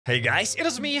Hey guys, it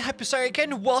is me, HappyCairek,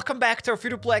 and welcome back to our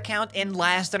free-to-play account in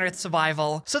Last on Earth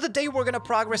Survival. So today we're gonna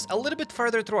progress a little bit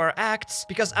further through our acts,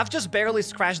 because I've just barely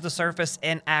scratched the surface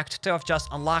in Act 2, I've just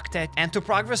unlocked it. And to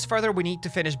progress further, we need to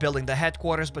finish building the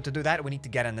headquarters, but to do that, we need to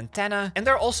get an antenna. And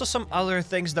there are also some other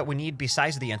things that we need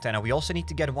besides the antenna. We also need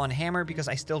to get one hammer, because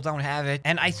I still don't have it.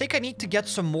 And I think I need to get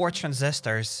some more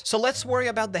transistors. So let's worry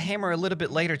about the hammer a little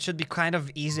bit later. It should be kind of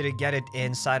easy to get it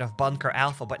inside of Bunker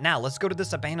Alpha. But now, let's go to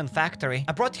this abandoned factory.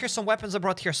 I brought here some weapons. I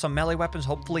brought here some melee weapons.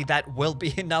 Hopefully that will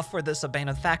be enough for this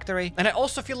abandoned factory. And I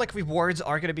also feel like rewards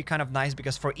are going to be kind of nice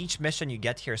because for each mission you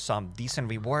get here some decent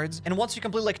rewards. And once you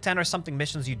complete like 10 or something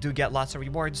missions, you do get lots of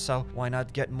rewards. So why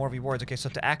not get more rewards? Okay, so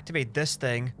to activate this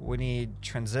thing, we need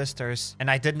transistors.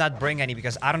 And I did not bring any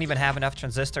because I don't even have enough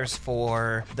transistors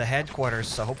for the headquarters.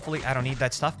 So hopefully I don't need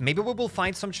that stuff. Maybe we will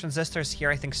find some transistors here.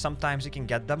 I think sometimes you can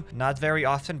get them. Not very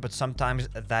often, but sometimes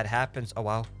that happens. Oh,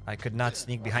 wow. I could not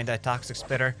sneak behind that toxic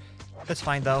spitter. That's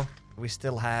fine, though. We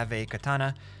still have a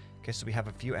katana. Okay, so we have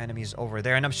a few enemies over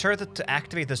there. And I'm sure that to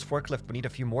activate this forklift, we need a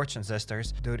few more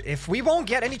transistors. Dude, if we won't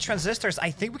get any transistors,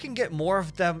 I think we can get more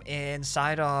of them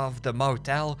inside of the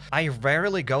motel. I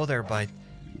rarely go there, but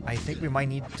I think we might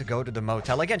need to go to the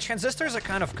motel. Again, transistors are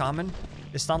kind of common.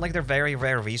 It's not like they're very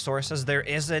rare resources. There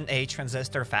isn't a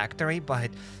transistor factory, but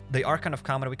they are kind of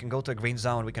common. We can go to a green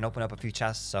zone. We can open up a few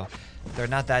chests, so they're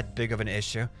not that big of an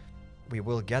issue. We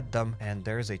will get them, and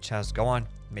there's a chest. Go on.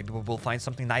 Maybe we will find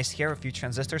something nice here. A few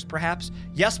transistors, perhaps.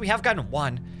 Yes, we have gotten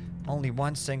one. Only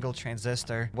one single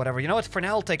transistor. Whatever. You know what? For now,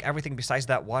 I'll take everything besides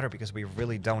that water because we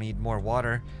really don't need more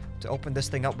water. To open this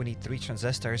thing up, we need 3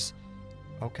 transistors.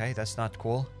 Okay, that's not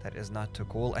cool. That is not too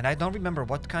cool. And I don't remember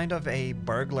what kind of a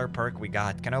burglar perk we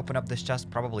got. Can I open up this chest?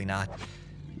 Probably not.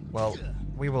 Well,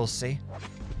 we will see.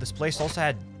 This place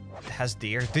also has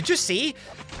deer. Did you see?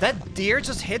 That deer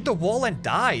just hit the wall and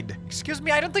died. Excuse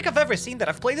me, I don't think I've ever seen that.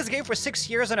 I've played this game for 6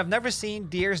 years and I've never seen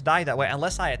deers die that way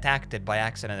unless I attacked it by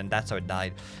accident and that's how it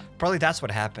died. Probably that's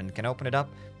what happened. Can I open it up?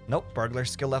 Nope, burglar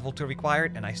skill level 2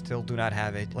 required, and I still do not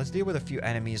have it. Let's deal with a few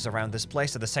enemies around this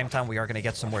place. At the same time, we are going to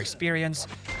get some more experience.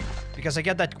 Because I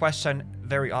get that question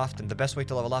very often. The best way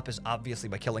to level up is obviously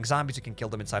by killing zombies. You can kill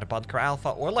them inside of Bunker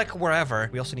Alpha or like wherever.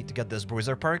 We also need to get this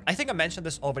bruiser perk. I think I mentioned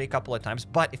this already a couple of times,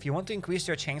 but if you want to increase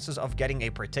your chances of getting a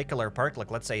particular perk,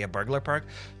 like let's say a burglar perk,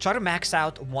 try to max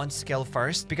out one skill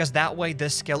first, because that way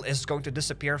this skill is going to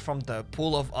disappear from the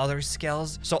pool of other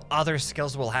skills. So other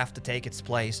skills will have to take its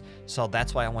place. So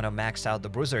that's why I want to max out the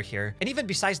bruiser here. And even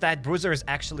besides that, bruiser is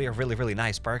actually a really, really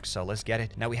nice perk. So let's get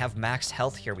it. Now we have max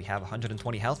health here. We have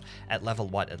 120 health at level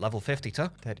what? At level 52.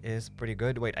 That is pretty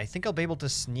good. Wait, I think I'll be able to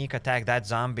sneak attack that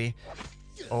zombie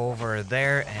over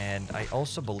there. And I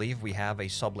also believe we have a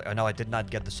subblade. Oh, no, I did not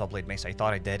get the subblade mace. I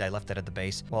thought I did. I left it at the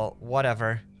base. Well,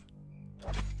 whatever.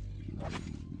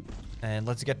 And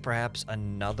let's get perhaps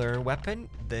another weapon.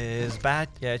 This bat.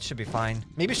 Yeah, it should be fine.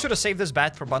 Maybe should have saved this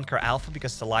bat for Bunker Alpha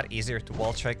because it's a lot easier to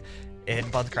wall trick in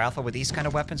Bunker Alpha with these kind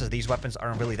of weapons, as these weapons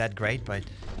aren't really that great, but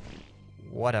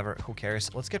whatever, who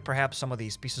cares? Let's get perhaps some of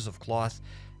these pieces of cloth,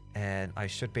 and I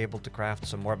should be able to craft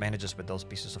some more bandages with those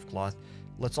pieces of cloth.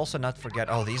 Let's also not forget,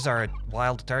 oh, these are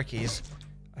wild turkeys.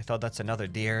 I thought that's another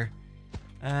deer.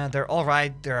 They're all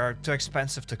right. They're too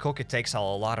expensive to cook. It takes a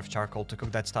lot of charcoal to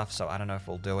cook that stuff, so I don't know if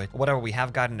we'll do it. Whatever, we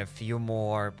have gotten a few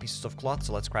more pieces of cloth,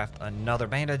 so let's craft another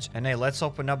bandage. And hey, let's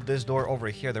open up this door over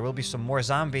here. There will be some more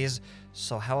zombies,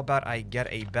 so how about I get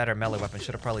a better melee weapon?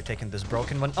 Should have probably taken this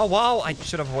broken one. Oh, wow, I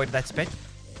should have avoided that spit.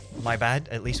 My bad.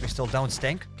 At least we still don't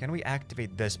stink. Can we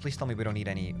activate this? Please tell me we don't need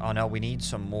any. Oh, no, we need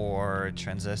some more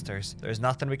transistors. There's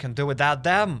nothing we can do without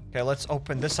them. Okay, let's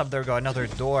open this up. There we go. Another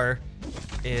door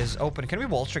is open. Can we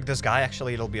wall trick this guy?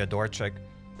 Actually, it'll be a door trick.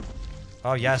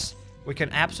 Oh, yes. We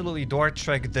can absolutely door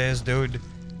trick this dude.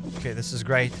 Okay, this is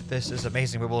great. This is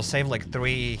amazing. We will save like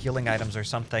 3 healing items or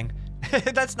something.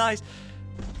 That's nice.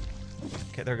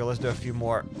 Okay, there we go. Let's do a few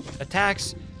more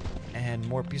attacks and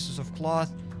more pieces of cloth.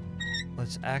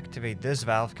 Let's activate this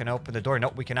valve. Can I open the door?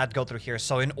 Nope, we cannot go through here.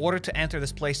 So in order to enter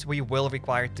this place, we will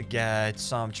require to get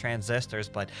some transistors,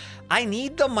 but I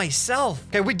need them myself.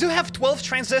 Okay, we do have 12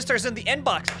 transistors in the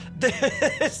inbox.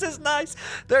 This is nice.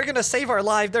 They're gonna save our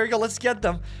life. There we go. Let's get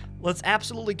them. Let's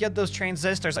absolutely get those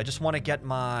transistors. I just want to get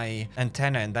my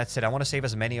antenna, and that's it. I want to save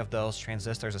as many of those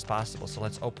transistors as possible. So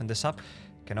let's open this up.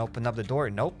 Can I open up the door?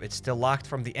 Nope, it's still locked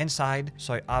from the inside.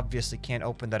 So I obviously can't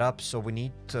open that up. So we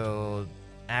need to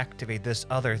activate this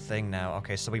other thing now.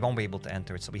 Okay, so we won't be able to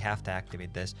enter it, so we have to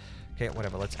activate this. Okay,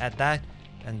 whatever, let's add that.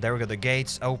 And there we go, the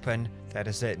gates open. That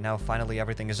is it. Now finally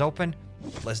everything is open.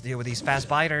 Let's deal with these fast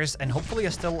biters, and hopefully I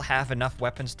still have enough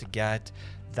weapons to get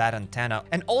that antenna.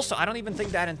 And also, I don't even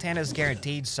think that antenna is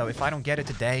guaranteed, so if I don't get it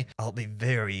today, I'll be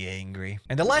very angry.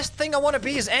 And the last thing I want to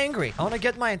be is angry. I want to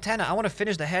get my antenna. I want to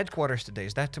finish the headquarters today.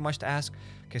 Is that too much to ask?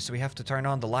 Okay, so we have to turn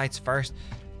on the lights first.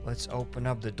 Let's open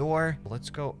up the door. Let's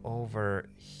go over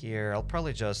here. I'll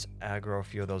probably just aggro a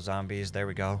few of those zombies. There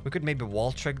we go. We could maybe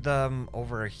wall trick them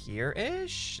over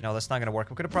here-ish. No, that's not gonna work.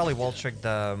 We could have probably wall tricked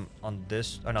them on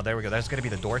this. Oh, no, there we go. That's gonna be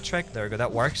the door trick. There we go.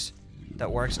 That works.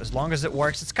 That works. As long as it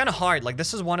works. It's kind of hard. Like,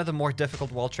 this is one of the more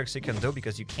difficult wall tricks you can do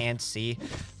because you can't see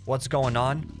what's going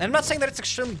on. And I'm not saying that it's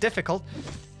extremely difficult,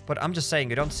 but I'm just saying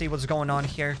you don't see what's going on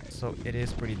here. So it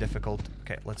is pretty difficult.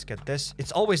 Okay, let's get this.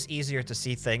 It's always easier to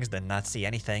see things than not see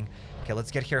anything. Okay, let's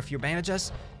get here a few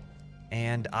bandages.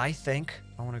 And I think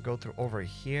I want to go through over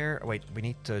here. Wait, we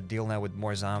need to deal now with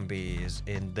more zombies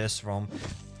in this room.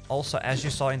 Also, as you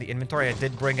saw in the inventory, I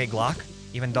did bring a Glock.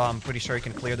 Even though I'm pretty sure you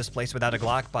can clear this place without a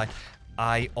Glock, but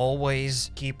I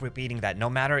always keep repeating that. No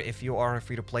matter if you are a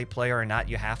free-to-play player or not,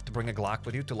 you have to bring a Glock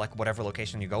with you to, like, whatever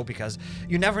location you go, because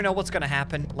you never know what's gonna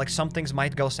happen. Like, some things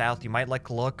might go south. You might, like,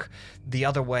 look the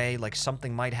other way. Like,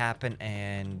 something might happen,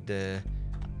 and,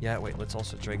 yeah, wait, let's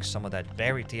also drink some of that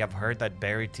berry tea. I've heard that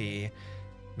berry tea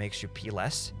makes you pee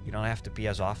less. You don't have to pee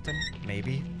as often.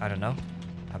 Maybe. I don't know.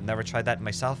 I've never tried that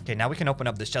myself. Okay, now we can open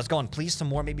up this chest. Go on, please, some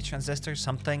more, maybe transistors,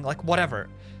 something, like, whatever.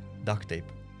 Duct tape.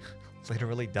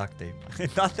 Literally duct tape.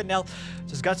 Nothing else.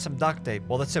 Just got some duct tape.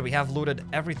 Well, that's it. We have looted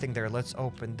everything there. Let's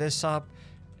open this up.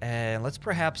 And let's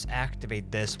perhaps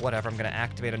activate this. Whatever. I'm going to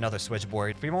activate another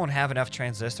switchboard. If we won't have enough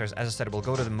transistors, as I said, we'll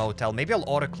go to the motel. Maybe I'll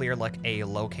auto-clear, like, a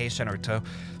location or two,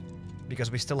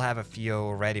 because we still have a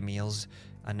few ready meals.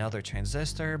 Another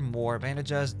transistor. More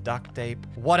bandages. Duct tape.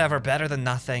 Whatever. Better than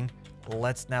nothing.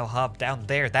 Let's now hop down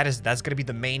there. That's going to be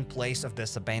the main place of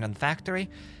this abandoned factory.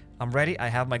 I'm ready. I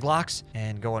have my Glocks.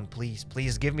 And go on, please.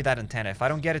 Please give me that antenna. If I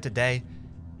don't get it today,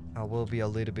 I will be a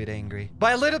little bit angry.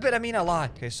 By a little bit, I mean a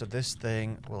lot. Okay, so this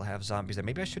thing will have zombies. And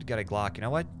maybe I should get a Glock. You know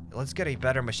what? Let's get a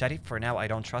better machete. For now, I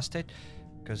don't trust it,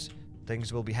 because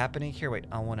things will be happening here. Wait,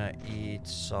 I want to eat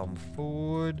some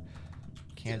food.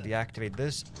 Can't deactivate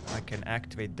this. I can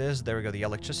activate this. There we go. The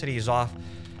electricity is off.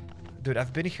 Dude,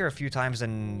 I've been here a few times,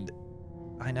 and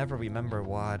I never remember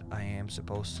what I am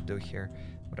supposed to do here.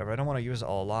 Whatever, I don't want to use a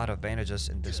lot of bandages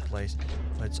in this place.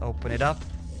 Let's open it up.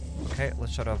 Okay,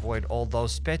 let's try to avoid all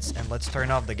those spits, and let's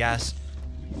turn off the gas.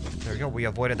 There we go. We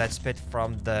avoided that spit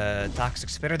from the toxic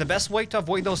spitter. The best way to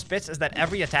avoid those spits is that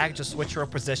every attack, just switch your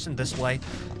position this way.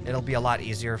 It'll be a lot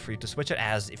easier for you to switch it,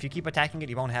 as if you keep attacking it,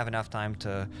 you won't have enough time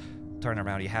to turn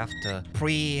around. You have to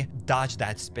pre-dodge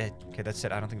that spit. Okay, that's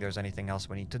it. I don't think there's anything else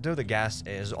we need to do. The gas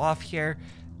is off here.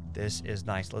 This is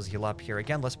nice. Let's heal up here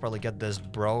again. Let's probably get this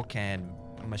broken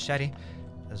machete,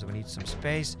 as we need some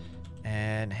space.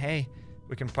 And hey,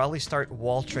 we can probably start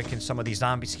wall tricking some of these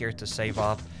zombies here to save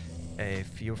up a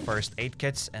few first aid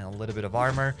kits and a little bit of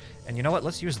armor. And you know what?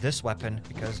 Let's use this weapon,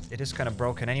 because it is kind of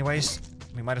broken anyways.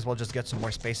 We might as well just get some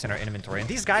more space in our inventory. And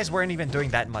these guys weren't even doing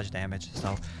that much damage,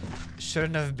 so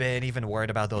shouldn't have been even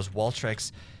worried about those wall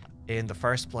tricks in the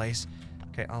first place.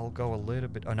 Okay, I'll go a little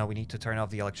bit. Oh no, we need to turn off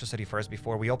the electricity first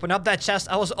before we open up that chest.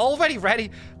 I was already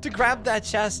ready to grab that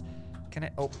chest. Can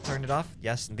I, turn it off?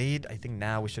 Yes, indeed. I think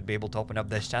now we should be able to open up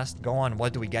this chest. Go on,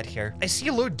 what do we get here? I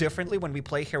see loot differently when we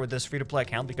play here with this free-to-play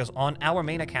account, because on our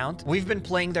main account, we've been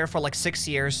playing there for like 6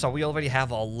 years, so we already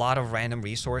have a lot of random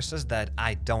resources that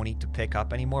I don't need to pick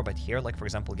up anymore. But here, like for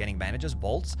example, getting bandages,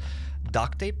 bolts,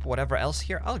 duct tape, whatever else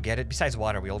here, I'll get it. Besides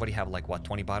water, we already have like, what,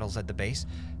 20 bottles at the base?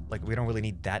 Like, we don't really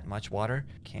need that much water.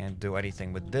 Can't do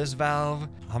anything with this valve.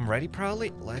 I'm ready,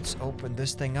 probably. Let's open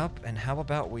this thing up. And how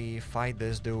about we fight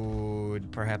this dude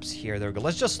perhaps here? There we go.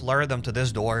 Let's just lure them to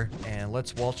this door. And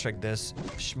let's wall trick this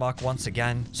schmuck once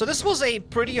again. So this was a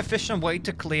pretty efficient way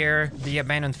to clear the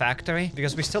abandoned factory,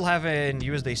 because we still haven't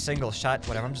used a single shot.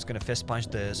 Whatever, I'm just gonna fist punch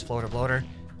this floater bloater.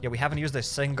 Yeah, we haven't used a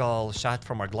single shot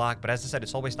from our Glock, but as I said,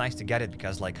 it's always nice to get it,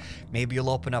 because, like, maybe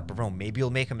you'll open up a room, maybe you'll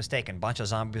make a mistake, and a bunch of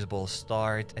zombies will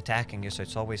start attacking you, so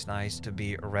it's always nice to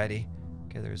be ready.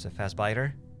 Okay, there's a fast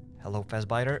biter. Hello, fast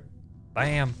biter.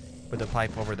 Bam! With a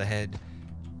pipe over the head.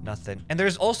 Nothing. And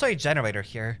there's also a generator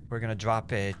here. We're gonna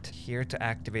drop it here to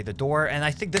activate the door. And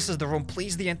I think this is the room.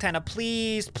 Please, the antenna.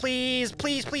 Please, please,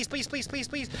 please, please, please, please, please,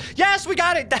 please. Yes, we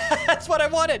got it. That's what I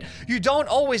wanted. You don't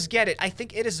always get it. I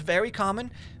think it is very common,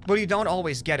 but you don't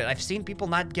always get it. I've seen people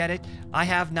not get it. I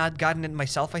have not gotten it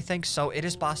myself, I think. So it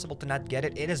is possible to not get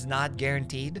it. It is not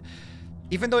guaranteed.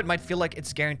 Even though it might feel like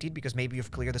it's guaranteed, because maybe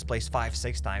you've cleared this place 5,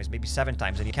 6 times, maybe 7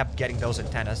 times, and you kept getting those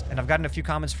antennas. And I've gotten a few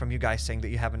comments from you guys saying that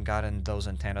you haven't gotten those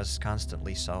antennas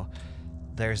constantly, so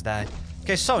there's that.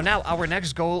 Okay, so now our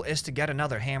next goal is to get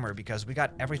another hammer because we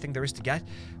got everything there is to get.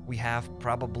 We have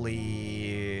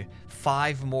probably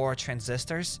 5 more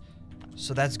transistors.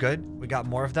 So that's good. We got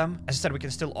more of them. As I said, we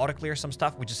can still auto-clear some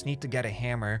stuff. We just need to get a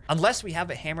hammer. Unless we have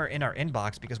a hammer in our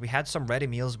inbox, because we had some ready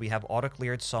meals. We have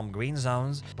auto-cleared some green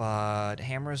zones, but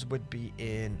hammers would be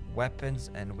in weapons,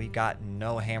 and we got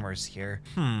no hammers here.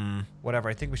 Whatever.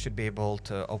 I think we should be able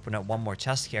to open up one more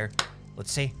chest here.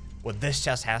 Let's see what this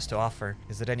chest has to offer.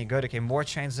 Is it any good? Okay, more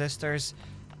transistors.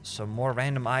 Some more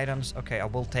random items. Okay, I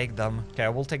will take them. Okay, I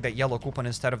will take that yellow coupon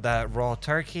instead of that raw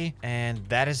turkey. And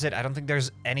that is it. I don't think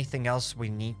there's anything else we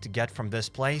need to get from this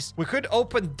place. We could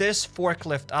open this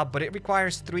forklift up, but it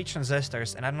requires 3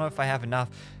 transistors. And I don't know if I have enough.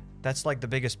 That's like the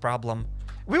biggest problem.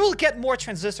 We will get more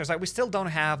transistors. Like, we still don't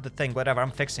have the thing. Whatever,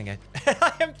 I'm fixing it.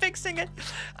 I am fixing it.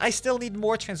 I still need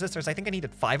more transistors. I think I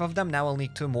needed 5 of them. Now I'll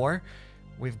need 2 more.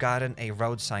 We've gotten a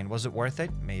road sign. Was it worth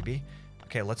it? Maybe.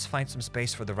 Okay, let's find some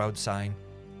space for the road sign.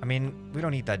 I mean, we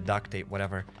don't need that duct tape,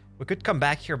 whatever. We could come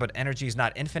back here, but energy is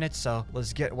not infinite, so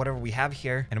let's get whatever we have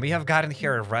here. And we have gotten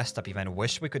here a rest up event.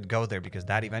 Wish we could go there because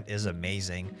that event is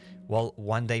amazing. Well,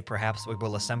 one day perhaps we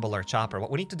will assemble our chopper.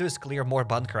 What we need to do is clear more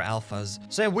bunker alphas.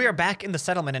 So we are back in the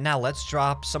settlement, and now let's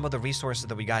drop some of the resources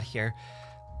that we got here.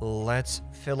 Let's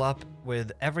fill up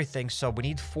with everything. So we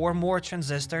need 4 more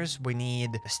transistors. We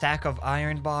need a stack of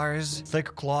iron bars,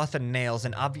 thick cloth, and nails,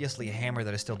 and obviously a hammer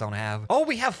that I still don't have. Oh,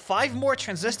 we have 5 more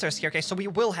transistors here. Okay, so we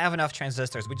will have enough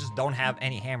transistors. We just don't have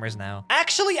any hammers now.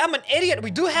 Actually, I'm an idiot. We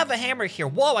do have a hammer here.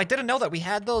 Whoa, I didn't know that we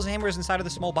had those hammers inside of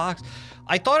the small box.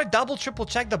 I thought I double, triple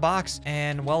checked the box,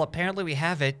 and well, apparently we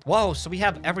have it. Whoa, so we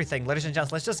have everything. Ladies and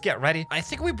gents, let's just get ready. I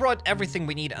think we brought everything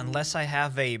we need unless I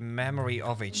have a memory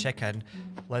of a chicken.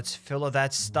 Let's fill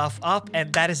that stuff up,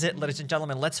 and that is it, ladies and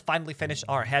gentlemen. Let's finally finish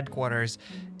our headquarters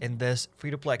in this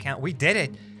free-to-play account. We did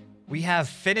it. We have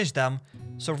finished them.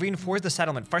 So reinforce the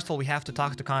settlement. First of all, we have to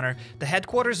talk to Connor. The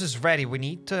headquarters is ready. We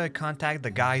need to contact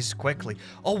the guys quickly.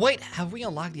 Oh, wait. Have we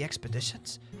unlocked the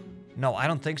expeditions? No, I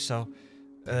don't think so.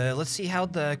 Let's see how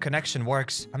the connection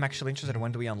works. I'm actually interested in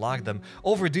when do we unlock them.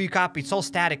 Over, do you copy? It's all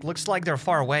static. Looks like they're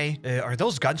far away. Are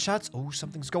those gunshots? Oh,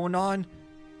 something's going on.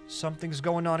 Something's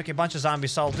going on. Okay, bunch of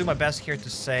zombies. So I'll do my best here to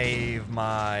save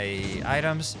my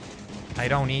items. I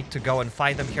don't need to go and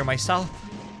fight them here myself.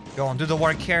 Go and do the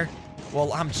work here.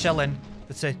 Well, I'm chilling.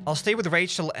 That's it. I'll stay with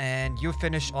Rachel and you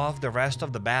finish off the rest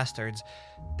of the bastards.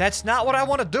 That's not what I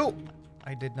want to do.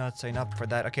 I did not sign up for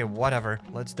that. Okay, whatever.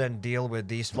 Let's then deal with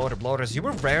these floater bloaters. You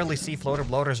will rarely see floater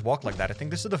bloaters walk like that. I think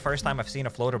this is the first time I've seen a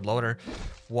floater bloater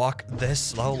walk this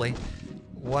slowly.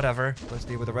 Whatever. Let's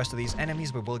deal with the rest of these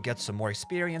enemies. We will get some more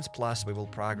experience. Plus, we will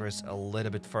progress a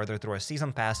little bit further through our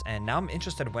season pass. And now I'm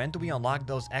interested, when do we unlock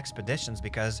those expeditions?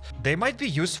 Because they might be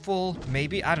useful.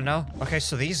 Maybe. I don't know. Okay,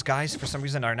 so these guys, for some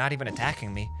reason, are not even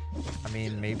attacking me. I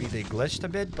mean, maybe they glitched a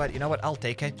bit. But you know what? I'll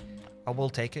take it. I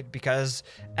will take it. Because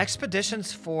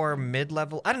expeditions for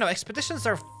mid-level... I don't know. Expeditions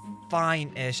are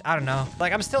fine-ish. I don't know.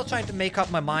 Like, I'm still trying to make up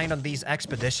my mind on these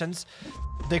expeditions.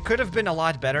 They could have been a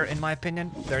lot better, in my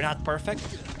opinion. They're not perfect,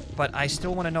 but I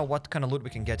still want to know what kind of loot we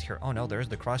can get here. Oh, no, there's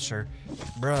the Crusher.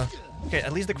 Bruh. Okay,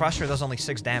 at least the Crusher does only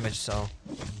 6 damage, so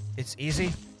it's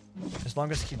easy. As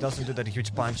long as he doesn't do that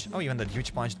huge punch. Oh, even that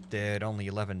huge punch did only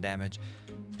 11 damage.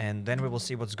 And then we will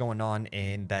see what's going on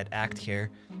in that act here.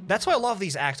 That's why I love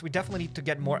these acts. We definitely need to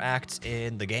get more acts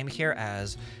in the game here,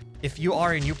 as if you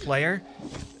are a new player,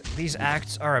 these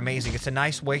acts are amazing. It's a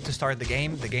nice way to start the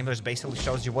game. The game just basically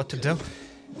shows you what to do.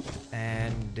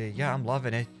 And yeah, I'm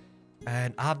loving it.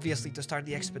 And obviously, to start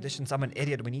the expeditions, I'm an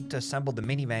idiot. We need to assemble the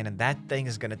minivan, and that thing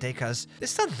is gonna take us...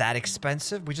 It's not that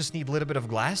expensive. We just need a little bit of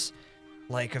glass.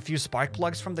 Like a few spark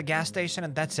plugs from the gas station,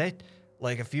 and that's it.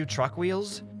 Like a few truck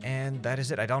wheels, and that is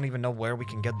it. I don't even know where we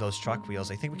can get those truck wheels.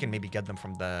 I think we can maybe get them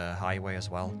from the highway as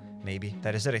well. Maybe.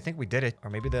 That is it. I think we did it. Or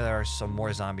maybe there are some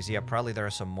more zombies. Yeah, probably there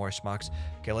are some more schmucks.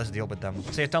 Okay, let's deal with them.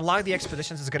 So yeah, to unlock the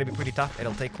expeditions is going to be pretty tough.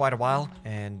 It'll take quite a while.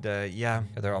 And yeah,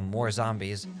 there are more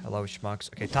zombies. Hello, schmucks.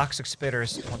 Okay, toxic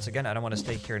spitters. Once again, I don't want to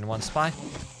stay here in one spot.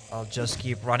 I'll just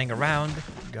keep running around.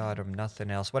 Got him, nothing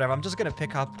else. Whatever, I'm just going to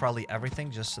pick up probably everything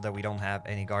just so that we don't have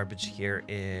any garbage here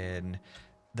in...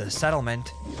 the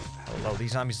settlement. Hello,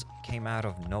 these zombies came out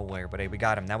of nowhere, but hey, we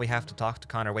got him. Now we have to talk to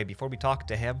Connor. Wait, before we talk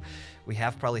to him, we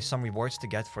have probably some rewards to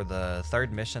get for the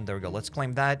 3rd mission. There we go. Let's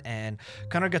claim that. And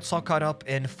Connor gets so caught up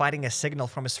in fighting a signal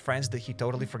from his friends that he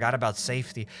totally forgot about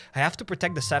safety. I have to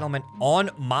protect the settlement on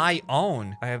my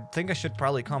own. I think I should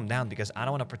probably calm down because I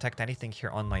don't want to protect anything here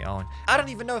on my own. I don't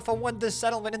even know if I want this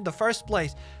settlement in the first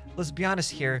place. Let's be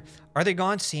honest here. Are they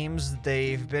gone? Seems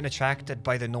they've been attracted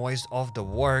by the noise of the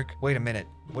work. Wait a minute.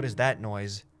 What is that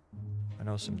noise? I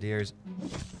know some deers.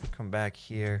 Come back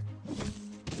here.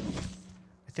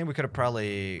 I think we could have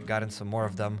probably gotten some more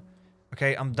of them.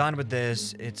 Okay, I'm done with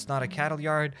this. It's not a cattle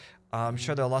yard. I'm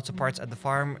sure there are lots of parts at the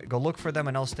farm. Go look for them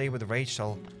and I'll stay with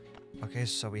Rachel. Okay,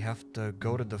 so we have to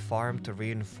go to the farm to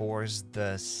reinforce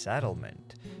the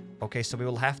settlement. Okay, so we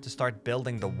will have to start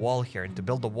building the wall here. And to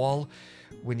build the wall,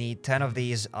 we need 10 of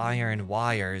these iron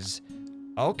wires.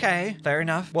 Okay, fair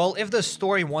enough. Well, if the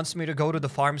story wants me to go to the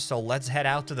farm, so let's head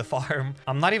out to the farm.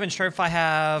 I'm not even sure if I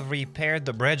have repaired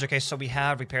the bridge. Okay, so we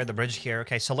have repaired the bridge here.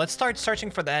 Okay, so let's start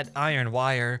searching for that iron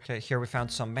wire. Okay, here we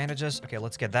found some bandages. Okay,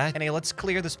 let's get that. And hey, let's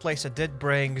clear this place. I did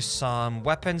bring some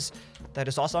weapons. That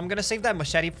is awesome. I'm gonna save that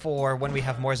machete for when we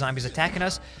have more zombies attacking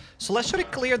us. So let's try to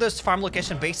clear this farm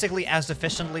location basically as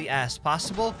efficiently as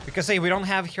possible. Because, hey, we don't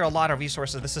have here a lot of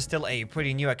resources. This is still a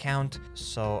pretty new account.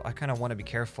 So I kind of want to be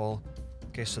careful.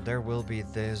 Okay, so there will be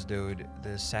this dude,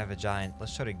 this savage giant.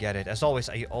 Let's try to get it. As always,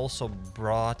 I also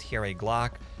brought here a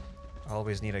Glock. I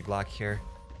always need a Glock here.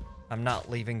 I'm not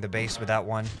leaving the base without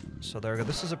one. So there we go.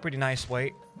 This is a pretty nice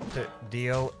way to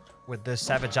deal with this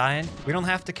savage giant. We don't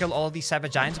have to kill all of these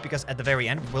savage giants because at the very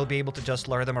end, we'll be able to just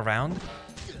lure them around.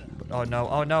 But, oh no,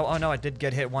 oh no, oh no, I did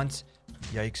get hit once.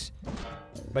 Yikes.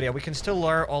 But yeah, we can still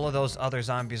lure all of those other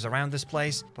zombies around this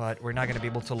place, but we're not going to be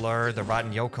able to lure the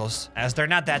rotten yokels, as they're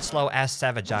not that slow as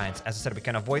savage giants. As I said, we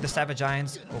can avoid the savage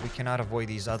giants, but we cannot avoid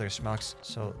these other schmucks.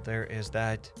 So there is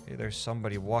that. Hey, there's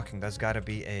somebody walking. That's got to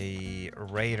be a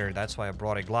raider. That's why I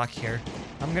brought a Glock here.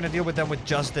 I'm going to deal with them with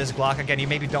just this Glock. Again, you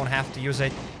maybe don't have to use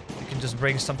it. You can just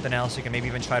bring something else. You can maybe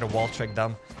even try to wall trick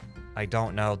them. I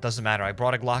don't know. Doesn't matter. I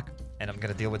brought a Glock. And I'm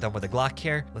gonna deal with them with a Glock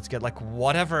here. Let's get like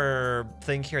whatever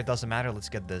thing here. It doesn't matter. Let's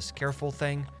get this careful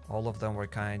thing. All of them were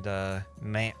kind of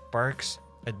meh perks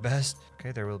at best.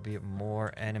 Okay, there will be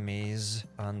more enemies.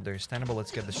 Understandable.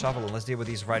 Let's get the shovel and let's deal with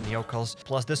these rotten yokels.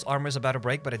 Plus, this armor is about to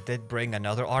break, but it did bring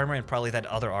another armor, and probably that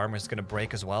other armor is gonna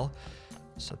break as well.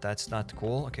 So that's not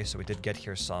cool. Okay, so we did get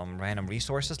here some random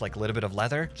resources, like a little bit of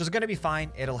leather, which is gonna be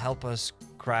fine. It'll help us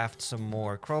craft some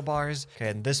more crowbars. Okay,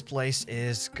 and this place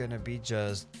is gonna be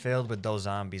just filled with those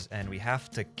zombies, and we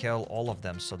have to kill all of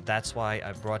them. So that's why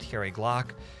I brought here a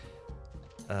Glock.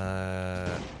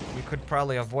 We could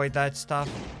probably avoid that stuff,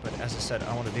 but as I said,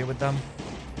 I want to deal with them.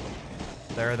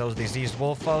 There are those diseased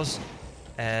wolfos.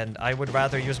 And I would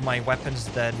rather use my weapons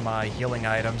than my healing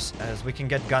items, as we can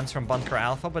get guns from Bunker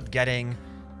Alpha, but getting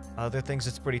other things,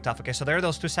 it's pretty tough. Okay, so there are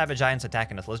those two savage giants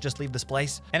attacking us. Let's just leave this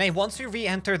place. And hey, once we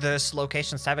re-enter this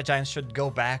location, savage giants should go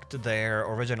back to their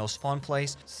original spawn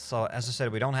place. So as I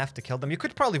said, we don't have to kill them. You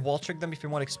could probably wall trick them if you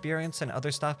want experience and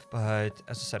other stuff. But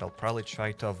as I said, I'll probably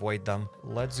try to avoid them.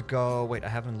 Let's go. Wait, I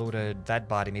haven't looted that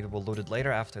body. Maybe we'll loot it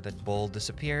later after that bull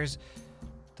disappears.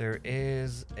 There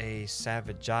is a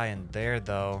savage giant there,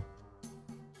 though.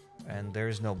 And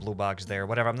there's no blue box there.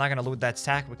 Whatever, I'm not gonna loot that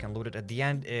sack. We can loot it at the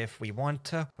end if we want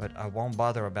to, but I won't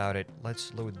bother about it.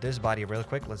 Let's loot this body real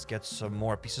quick. Let's get some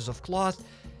more pieces of cloth.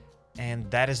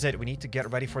 And that is it. We need to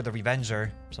get ready for the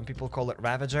Revenger. Some people call it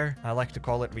Ravager. I like to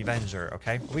call it Revenger,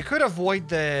 okay? We could avoid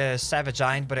the Savage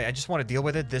Giant, but I just want to deal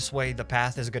with it. This way, the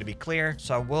path is going to be clear.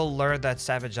 So I will lure that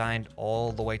Savage Giant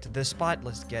all the way to this spot.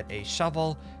 Let's get a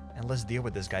shovel. And let's deal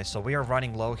with this guy. So we are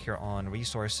running low here on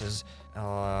resources,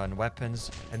 on weapons.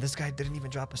 And this guy didn't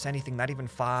even drop us anything. Not even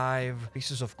 5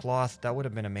 pieces of cloth. That would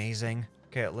have been amazing.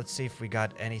 Okay, let's see if we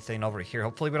got anything over here.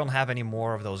 Hopefully we don't have any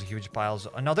more of those huge piles.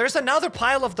 Oh, no, there's another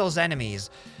pile of those enemies.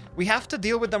 We have to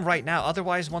deal with them right now.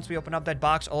 Otherwise, once we open up that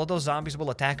box, all of those zombies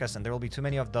will attack us. And there will be too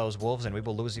many of those wolves. And we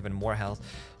will lose even more health.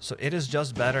 So it is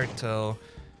just better to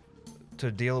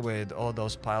deal with all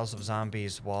those piles of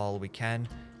zombies while we can.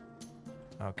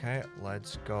 Okay,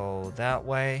 let's go that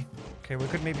way. Okay, we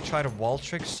could maybe try to wall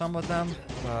trick some of them,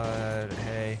 but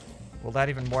hey, will that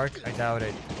even work? I doubt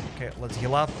it. Okay, let's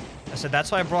heal up. I said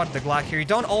that's why I brought the Glock here. You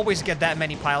don't always get that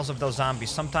many piles of those zombies.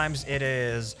 Sometimes it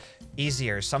is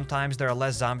easier. Sometimes there are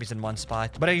less zombies in one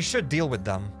spot, but you should deal with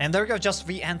them. And there we go. Just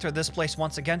re-enter this place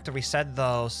once again to reset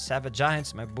those Savage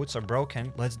Giants. My boots are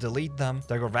broken. Let's delete them.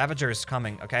 There we go. Ravager is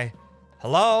coming. Okay.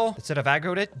 Hello? Instead of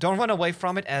aggroed it, don't run away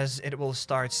from it as it will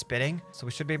start spitting. So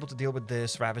we should be able to deal with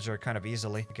this Ravager kind of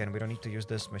easily. Again, we don't need to use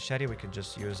this machete. We can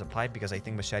just use a pipe because I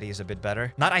think machete is a bit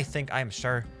better. Not I think, I am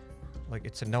sure. Like,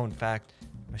 it's a known fact.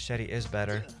 Machete is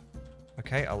better.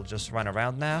 Okay, I'll just run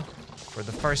around now for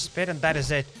the first spit, and that is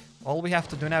it. All we have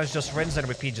to do now is just rinse and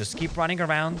repeat. Just keep running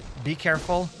around. Be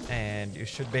careful, and you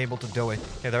should be able to do it.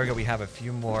 Okay, there we go. We have a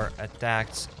few more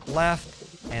attacks left.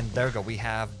 And there we go. We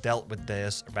have dealt with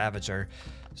this Ravager.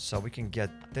 So we can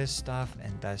get this stuff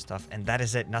and that stuff. And that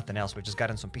is it. Nothing else. We've just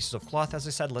gotten some pieces of cloth, as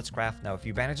I said. Let's craft now a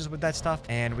few bandages with that stuff.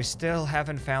 And we still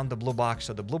haven't found the blue box.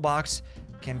 So the blue box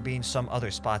can be in some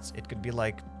other spots. It could be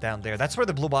like down there. That's where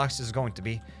the blue box is going to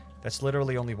be. That's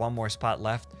literally only one more spot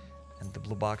left, and the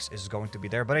blue box is going to be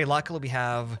there. But hey, luckily we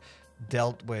have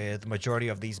dealt with majority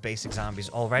of these basic zombies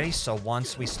already. So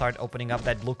once we start opening up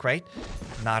that blue crate,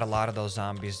 not a lot of those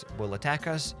zombies will attack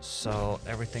us. So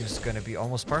everything's gonna be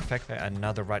almost perfect.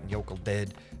 Another rotten yokel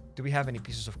dead. Do we have any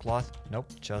pieces of cloth? Nope,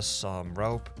 just some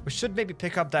rope. We should maybe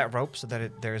pick up that rope so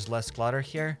that there's less clutter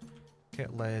here. Okay,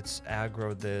 let's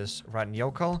aggro this rotten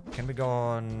yokel. Can we go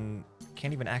on...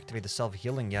 Can't even activate the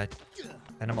self-healing yet.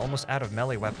 And I'm almost out of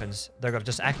melee weapons. There we go,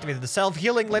 just activated the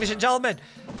self-healing, ladies and gentlemen.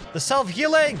 The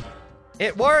self-healing!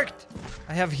 It worked!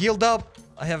 I have healed up.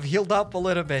 I have healed up a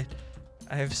little bit.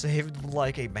 I have saved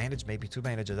like a bandage, maybe 2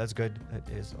 bandages. That's good. That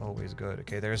is always good.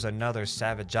 Okay, there's another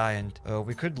savage giant.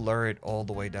 We could lure it all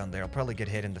the way down there. I'll probably get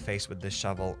hit in the face with this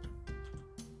shovel.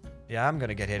 Yeah, I'm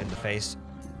gonna get hit in the face.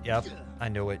 Yep, I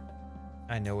knew it.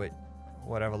 I knew it.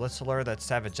 Whatever, let's lure that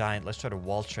savage giant. Let's try to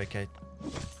wall trick it.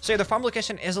 So yeah, the farm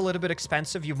location is a little bit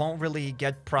expensive. You won't really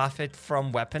get profit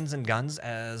from weapons and guns,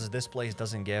 as this place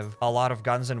doesn't give a lot of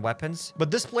guns and weapons. But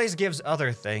this place gives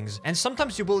other things. And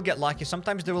sometimes you will get lucky.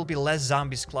 Sometimes there will be less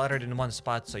zombies cluttered in one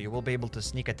spot, so you will be able to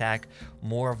sneak attack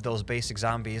more of those basic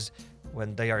zombies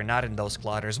when they are not in those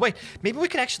clutters. Wait, maybe we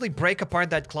could actually break apart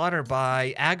that clutter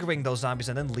by aggroing those zombies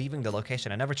and then leaving the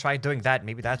location. I never tried doing that.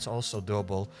 Maybe that's also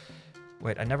doable.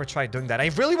 Wait, I never tried doing that.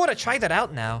 I really want to try that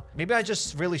out now. Maybe I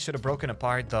just really should have broken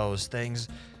apart those things.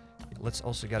 Let's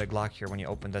also get a Glock here when you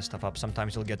open this stuff up.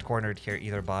 Sometimes you'll get cornered here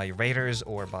either by raiders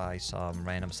or by some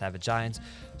random savage giants.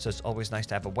 So it's always nice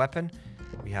to have a weapon.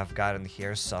 We have gotten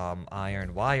here some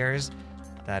iron wires.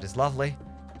 That is lovely.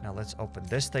 Now let's open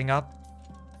this thing up.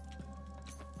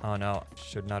 Oh no,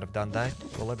 should not have done that.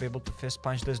 Will I be able to fist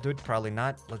punch this dude? Probably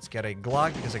not. Let's get a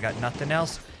Glock because I got nothing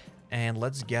else. And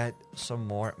let's get some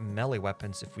more melee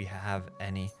weapons if we have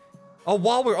any. Oh,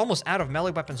 wow, we're almost out of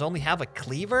melee weapons. Only have a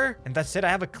cleaver? And that's it? I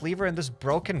have a cleaver and this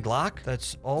broken Glock?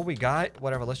 That's all we got?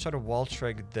 Whatever, let's try to wall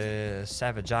trick the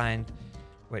savage giant.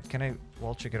 Wait, can I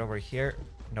wall trick it over here?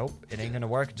 Nope, it ain't gonna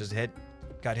work. Just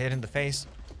got hit in the face.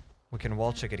 We can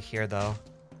wall trick it here, though.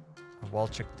 I wall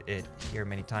tricked it here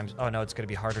many times. Oh, no, it's gonna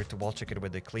be harder to wall trick it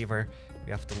with the cleaver.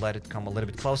 We have to let it come a little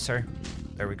bit closer.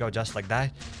 There we go, just like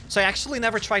that. So I actually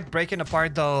never tried breaking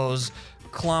apart those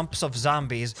clumps of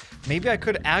zombies. Maybe I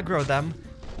could aggro them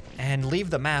and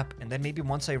leave the map. And then maybe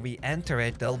once I re-enter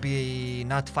it, they'll be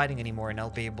not fighting anymore. And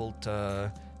I'll be able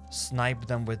to snipe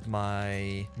them with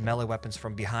my melee weapons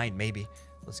from behind, maybe.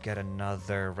 Let's get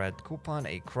another red coupon,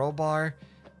 a crowbar,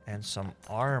 and some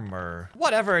armor.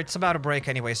 Whatever, it's about to break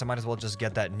anyway, so I might as well just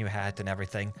get that new hat and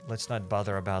everything. Let's not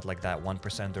bother about like that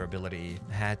 1% durability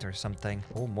hat or something.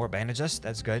 Oh, more bandages.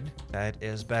 That's good. That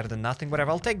is better than nothing. Whatever,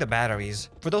 I'll take the batteries.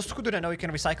 For those who do not know, you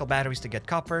can recycle batteries to get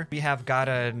copper. We have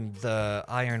gotten the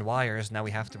iron wires. Now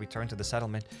we have to return to the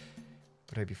settlement.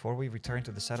 But wait, before we return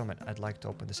to the settlement, I'd like to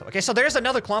open this up. Okay, so there's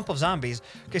another clump of zombies.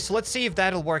 Okay, so let's see if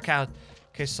that'll work out.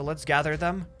 Okay, so let's gather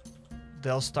them.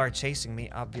 They'll start chasing me,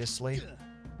 obviously.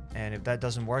 And if that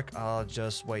doesn't work, I'll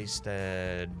just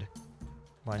wasted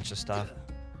a bunch of stuff.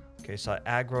 Okay, so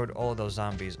I aggroed all of those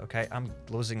zombies, okay? I'm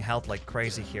losing health like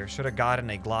crazy here. Should have gotten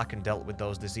a Glock and dealt with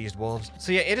those diseased wolves.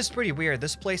 So yeah, it is pretty weird.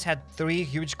 This place had 3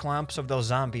 huge clumps of those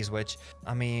zombies, which,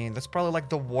 I mean, that's probably like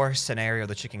the worst scenario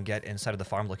that you can get inside of the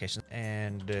farm location.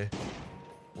 And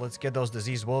let's get those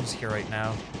diseased wolves here right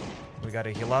now. We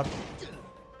gotta heal up.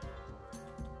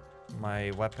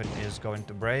 My weapon is going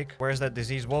to break. Where's that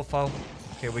diseased wolf? Oh,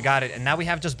 okay, we got it. And now we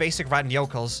have just basic rotten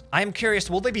yokels. I am curious,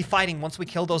 will they be fighting once we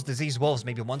kill those diseased wolves?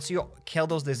 Maybe once you kill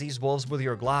those diseased wolves with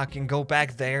your Glock, you can go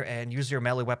back there and use your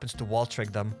melee weapons to wall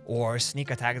trick them or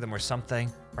sneak attack them or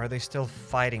something. Are they still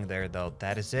fighting there, though?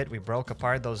 That is it. We broke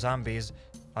apart those zombies.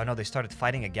 Oh, no, they started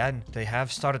fighting again. They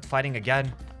have started fighting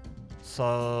again.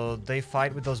 So they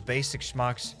fight with those basic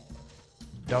schmucks,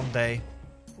 don't they?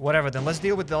 Whatever, then let's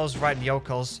deal with those rotten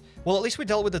yokels. Well, at least we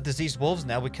dealt with the diseased wolves.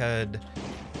 Now we could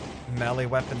melee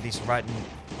weapon these rotten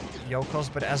yokels.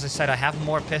 But as I said, I have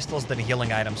more pistols than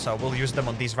healing items, so we'll use them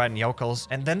on these rotten yokels.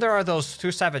 And then there are those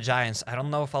 2 savage giants. I don't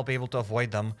know if I'll be able to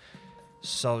avoid them.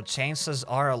 So chances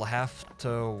are I'll have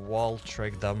to wall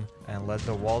trick them and let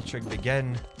the wall trick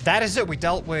begin. That is it. We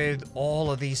dealt with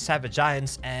all of these savage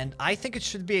giants, and I think it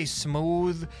should be a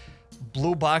smooth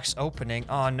blue box opening.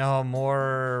 Oh no,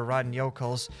 more rotten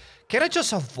yokels. Can I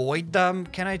just avoid them?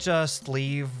 Can I just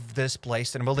leave this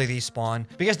place and will they despawn?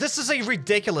 Because this is a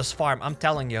ridiculous farm, I'm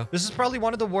telling you. This is probably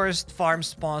one of the worst farm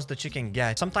spawns that you can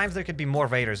get. Sometimes there could be more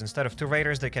raiders. Instead of 2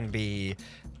 raiders, there can be,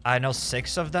 I know,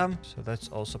 6 of them. So that's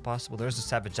also possible. There's a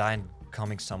savage giant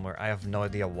coming somewhere. I have no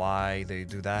idea why they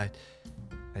do that.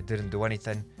 I didn't do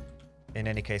anything. In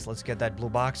any case, let's get that blue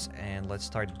box and let's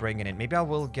start bringing it. Maybe I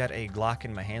will get a Glock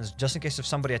in my hands just in case if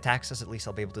somebody attacks us, at least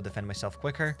I'll be able to defend myself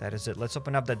quicker. That is it. Let's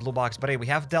open up that blue box. But hey, we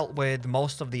have dealt with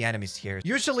most of the enemies here.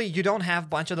 Usually you don't have a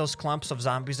bunch of those clumps of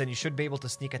zombies and you should be able to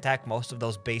sneak attack most of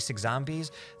those basic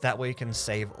zombies. That way you can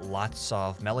save lots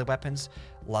of melee weapons,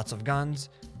 lots of guns.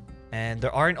 And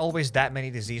there aren't always that many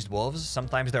diseased wolves.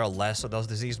 Sometimes there are less of those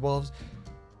diseased wolves.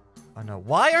 Oh no.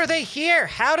 Why are they here?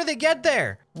 How did they get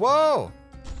there? Whoa.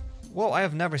 Whoa, I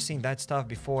have never seen that stuff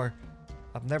before.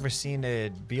 I've never seen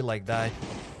it be like that.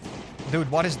 Dude,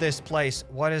 what is this place?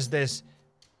 What is this?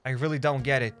 I really don't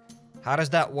get it. How does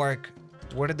that work?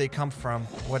 Where did they come from?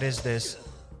 What is this?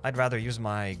 I'd rather use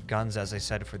my guns, as I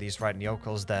said, for these rotten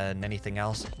yokels than anything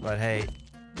else. But hey,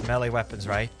 melee weapons,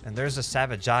 right? And there's a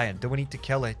savage giant. Do we need to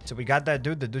kill it? So we got that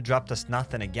dude. The dude dropped us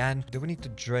nothing again. Do we need to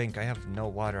drink? I have no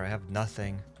water. I have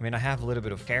nothing. I mean, I have a little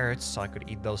bit of carrots, so I could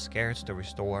eat those carrots to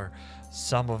restore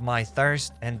some of my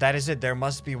thirst. And that is it. There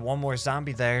must be one more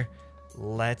zombie there.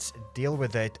 Let's deal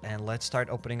with it and let's start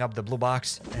opening up the blue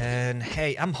box. And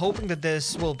hey, I'm hoping that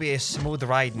this will be a smooth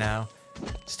ride now.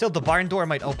 Still, the barn door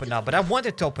might open up, but I want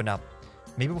it to open up.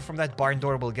 Maybe from that barn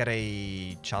door, we'll get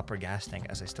a chopper gas tank,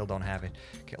 as I still don't have it.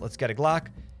 Okay, let's get a Glock.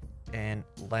 And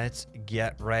let's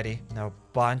get ready. Now, a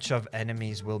bunch of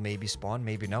enemies will maybe spawn.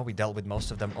 Maybe no. We dealt with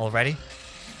most of them already.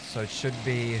 So it should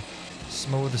be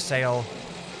smooth sail.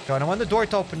 Go, and I want the door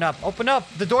to open up. Open up!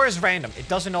 The door is random. It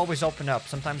doesn't always open up.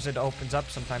 Sometimes it opens up.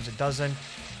 Sometimes it doesn't.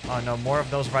 Oh, no. More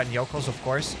of those rotten yokels, of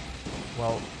course.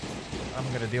 Well, I'm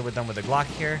going to deal with them with a Glock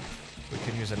here. We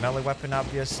can use a melee weapon,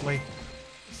 obviously.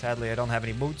 Sadly, I don't have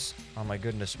any boots. Oh my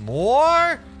goodness.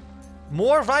 More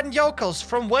rotten yokels.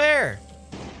 From where?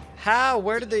 How?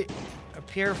 Where did they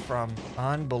appear from?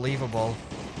 Unbelievable.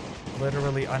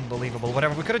 Literally unbelievable.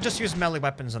 Whatever. We could have just used melee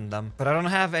weapons on them. But I don't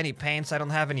have any pants. I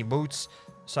don't have any boots.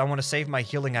 So I want to save my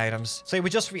healing items. So we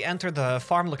just re-entered the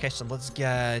farm location. Let's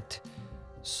get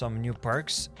some new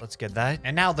perks. Let's get that.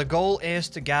 And now the goal is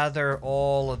to gather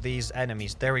all of these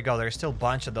enemies. There we go. There's still a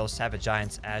bunch of those savage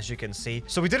giants, as you can see.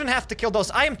 So we didn't have to kill those.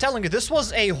 I am telling you, this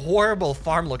was a horrible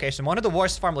farm location. One of the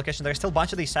worst farm locations. There's still a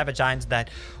bunch of these savage giants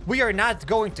that we are not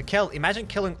going to kill. Imagine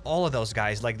killing all of those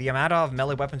guys. Like, the amount of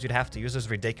melee weapons you'd have to use is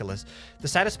ridiculous. The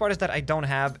saddest part is that I don't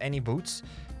have any boots.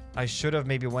 I should have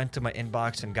maybe went to my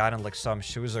inbox and gotten, like, some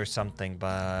shoes or something,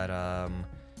 but,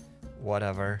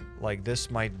 whatever. Like, this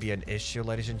might be an issue,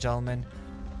 ladies and gentlemen.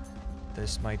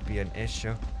 This might be an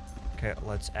issue. Okay,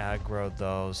 let's aggro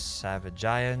those savage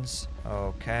giants.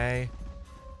 Okay.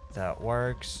 That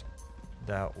works.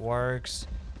 That works.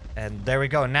 And there we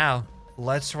go. Now,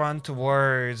 let's run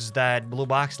towards that blue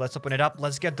box. Let's open it up.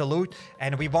 Let's get the loot.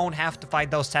 And we won't have to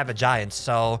fight those savage giants.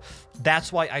 So,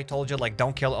 that's why I told you, like,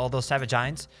 don't kill all those savage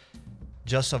giants.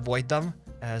 Just avoid them.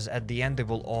 As at the end, they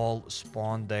will all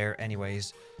spawn there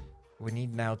anyways. We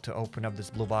need now to open up this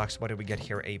blue box. What did we get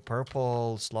here? A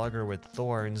purple slugger with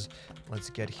thorns. Let's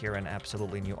get here an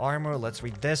absolutely new armor. Let's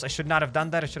read this. I should not have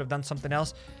done that. I should have done something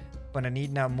else. But I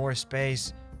need now more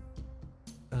space.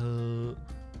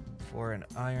 For an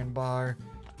iron bar.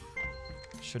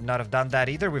 Should not have done that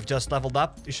either. We've just leveled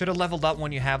up. You should have leveled up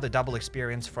when you have the double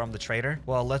experience from the trader.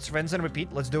 Well, let's rinse and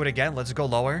repeat. Let's do it again. Let's go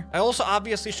lower. I also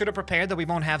obviously should have prepared that we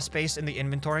won't have space in the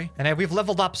inventory. And we've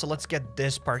leveled up, so let's get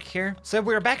this perk here. So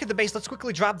we're back at the base. Let's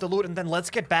quickly drop the loot and then let's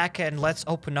get back and let's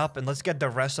open up and let's get the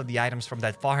rest of the items from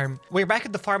that farm. We're back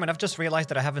at the farm and I've just realized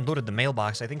that I haven't looted the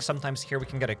mailbox. I think sometimes here we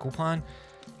can get a coupon.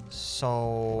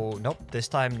 So, nope, this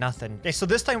time nothing. Okay, so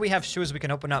this time we have shoes. We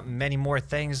can open up many more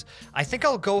things. I think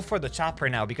I'll go for the chopper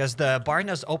now because the barn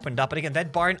has opened up. And again,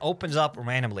 that barn opens up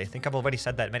randomly. I think I've already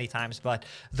said that many times, but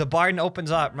the barn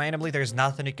opens up randomly. There's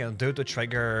nothing you can do to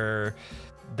trigger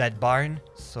that barn.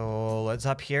 So, let's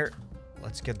up here.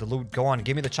 Let's get the loot. Go on,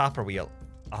 give me the chopper wheel.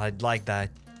 I'd like that.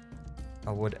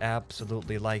 I would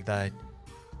absolutely like that.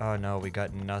 Oh no, we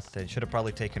got nothing. Should have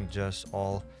probably taken just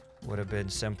all. Would have been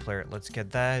simpler. Let's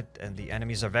get that. And the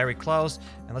enemies are very close.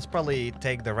 And let's probably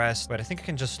take the rest. But I think I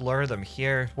can just lure them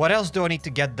here. What else do I need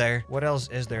to get there? What else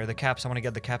is there? The caps. I want to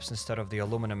get the caps instead of the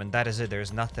aluminum. And that is it.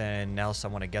 There's nothing else I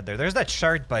want to get there. There's that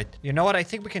shirt. But you know what? I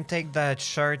think we can take that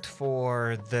shirt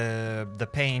for the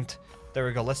paint. There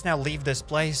we go. Let's now leave this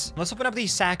place. Let's open up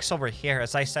these sacks over here.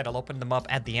 As I said, I'll open them up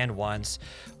at the end once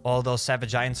all those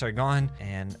savage giants are gone.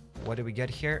 And what did we get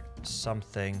here?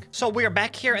 Something. So we are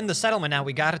back here in the settlement now.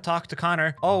 We gotta talk to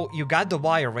Connor. Oh, you got the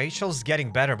wire. Rachel's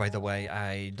getting better, by the way.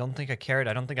 I don't think I cared.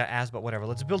 I don't think I asked, but whatever.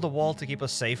 Let's build a wall to keep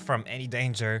us safe from any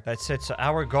danger. That's it. So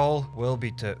our goal will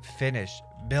be to finish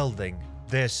building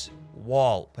this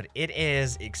wall, but it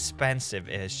is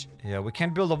expensive-ish. Yeah, we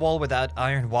can't build a wall without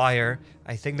iron wire.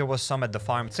 I think there was some at the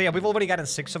farm. So yeah, we've already gotten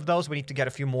 6 of those. We need to get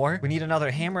a few more. We need another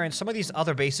hammer and some of these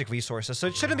other basic resources. So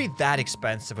it shouldn't be that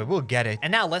expensive, but we'll get it.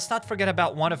 And now let's not forget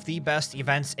about one of the best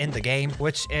events in the game,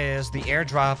 which is the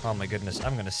airdrop. Oh my goodness,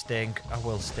 I'm gonna stink. I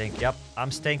will stink. Yep,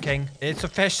 I'm stinking. It's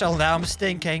official now, I'm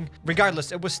stinking.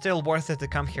 Regardless, it was still worth it to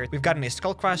come here. We've gotten a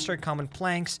skull crusher, common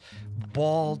planks,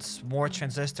 bolts, more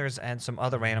transistors, and some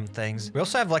other random things. We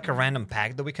also have like a random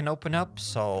pack that we can open up,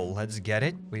 so let's get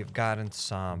it. We've gotten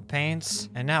some paints.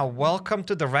 And now, welcome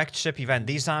to the wrecked ship event.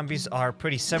 These zombies are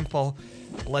pretty simple.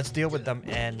 Let's deal with them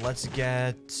and let's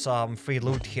get some free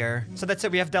loot here. So that's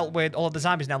it. We have dealt with all of the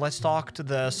zombies. Now let's talk to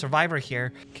the survivor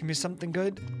here. Give me something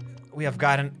good. We have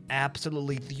gotten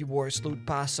absolutely the worst loot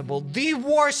possible. The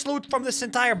worst loot from this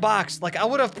entire box. Like, I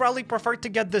would have probably preferred to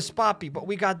get this poppy, but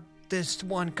we got this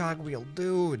one cogwheel.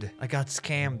 Dude, I got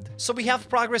scammed. So we have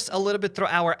progressed a little bit through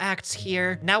our acts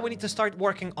here. Now we need to start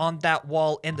working on that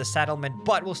wall in the settlement,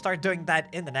 but we'll start doing that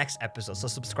in the next episode. So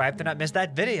subscribe to not miss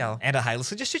that video. And I highly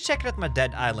suggest you check out my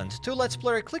Dead Island 2 Let's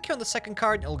Player. Click here on the second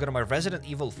card, it'll go to my Resident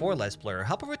Evil 4 Let's Player.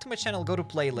 Hop over to my channel, go to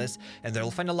playlist, and there you'll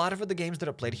find a lot of other games that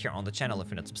are played here on the channel. If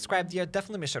you're not subscribed yet,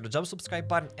 definitely make sure to jump subscribe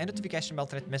button and notification bell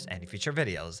to not miss any future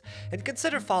videos. And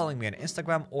consider following me on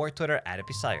Instagram or Twitter at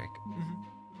HappyCairek.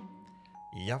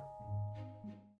 Yep.